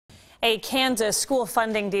A Kansas school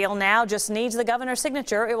funding deal now just needs the governor's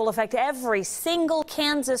signature. It will affect every single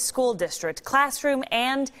Kansas school district, classroom,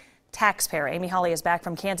 and taxpayer. Amy Hawley is back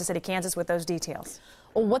from Kansas City, Kansas with those details.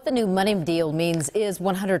 Well, what the new money deal means is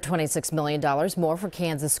 $126 million more for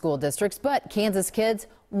Kansas school districts, but Kansas kids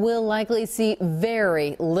will likely see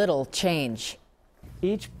very little change.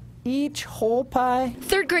 Each whole pie.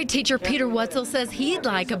 Third grade teacher Peter Wetzel says he'd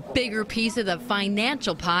like a bigger piece of the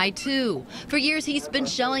financial pie, too. For years, he's been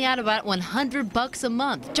shelling out about $100 a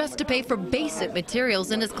month just to pay for basic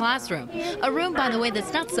materials in his classroom. A room, by the way,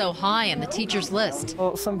 that's not so high on the teacher's list.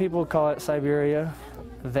 Well, some people call it Siberia,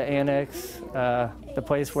 the annex, the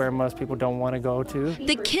place where most people don't want to go to.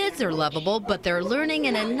 The kids are lovable, but they're learning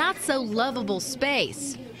in a not-so-lovable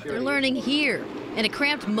space. They're learning here, in a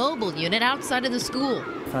cramped mobile unit outside of the school.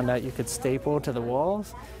 Found out you could staple to the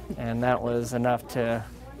walls, and that was enough to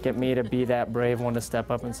get me to be that brave one to step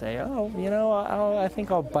up and say, oh, you know, I think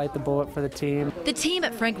I'll bite the bullet for the team. The team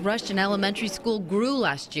at Frank Rushton Elementary School grew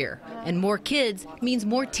last year, and more kids means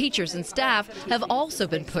more teachers and staff have also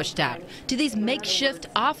been pushed out to these makeshift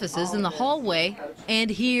offices in the hallway and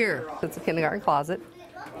here. It's a kindergarten closet.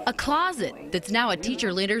 A closet that's now a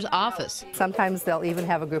teacher leader's office. Sometimes they'll even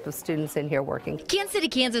have a group of students in here working. Kansas City,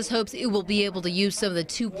 Kansas hopes it will be able to use some of the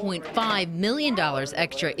 $2.5 million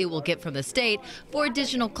extra it will get from the state for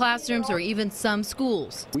additional classrooms or even some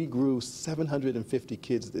schools. We grew 750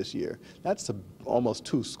 kids this year. That's almost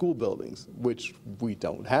 2 school buildings, which we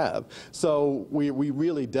don't have. So we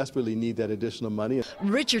really desperately need that additional money.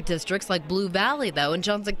 Richer districts like Blue Valley, though, and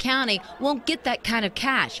Johnson County won't get that kind of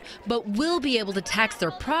cash, but will be able to tax their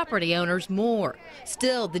property owners more.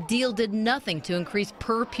 Still, the deal did nothing to increase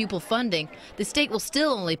per pupil funding. The state will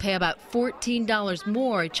still only pay about $14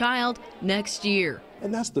 more a child next year.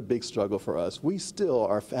 And that's the big struggle for us. We still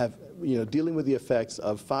are dealing with the effects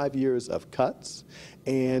of 5 years of cuts,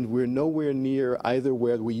 and we're nowhere near either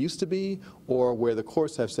where we used to be or where the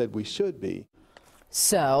courts have said we should be.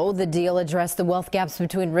 So the deal addressed the wealth gaps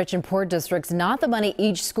between rich and poor districts, not the money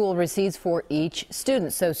each school receives for each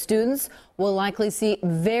student. So students will likely see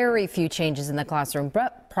very few changes in the classroom,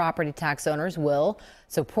 but property tax owners will.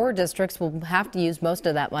 So poor districts will have to use most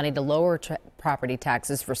of that money to lower property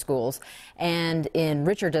taxes for schools. And in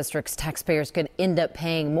richer districts, taxpayers could end up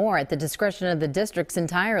paying more at the discretion of the districts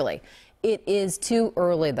entirely. It is too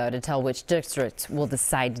early, though, to tell which districts will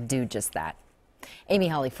decide to do just that. Amy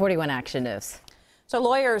Hawley, 41 Action News. So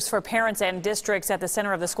lawyers for parents and districts at the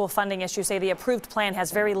center of the school funding issue say the approved plan has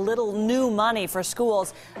very little new money for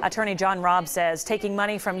schools. Attorney John Robb says taking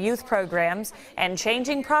money from youth programs and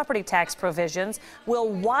changing property tax provisions will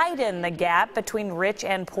widen the gap between rich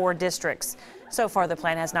and poor districts. So far, the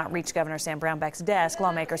plan has not reached Governor Sam Brownback's desk.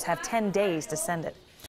 Lawmakers have 10 days to send it.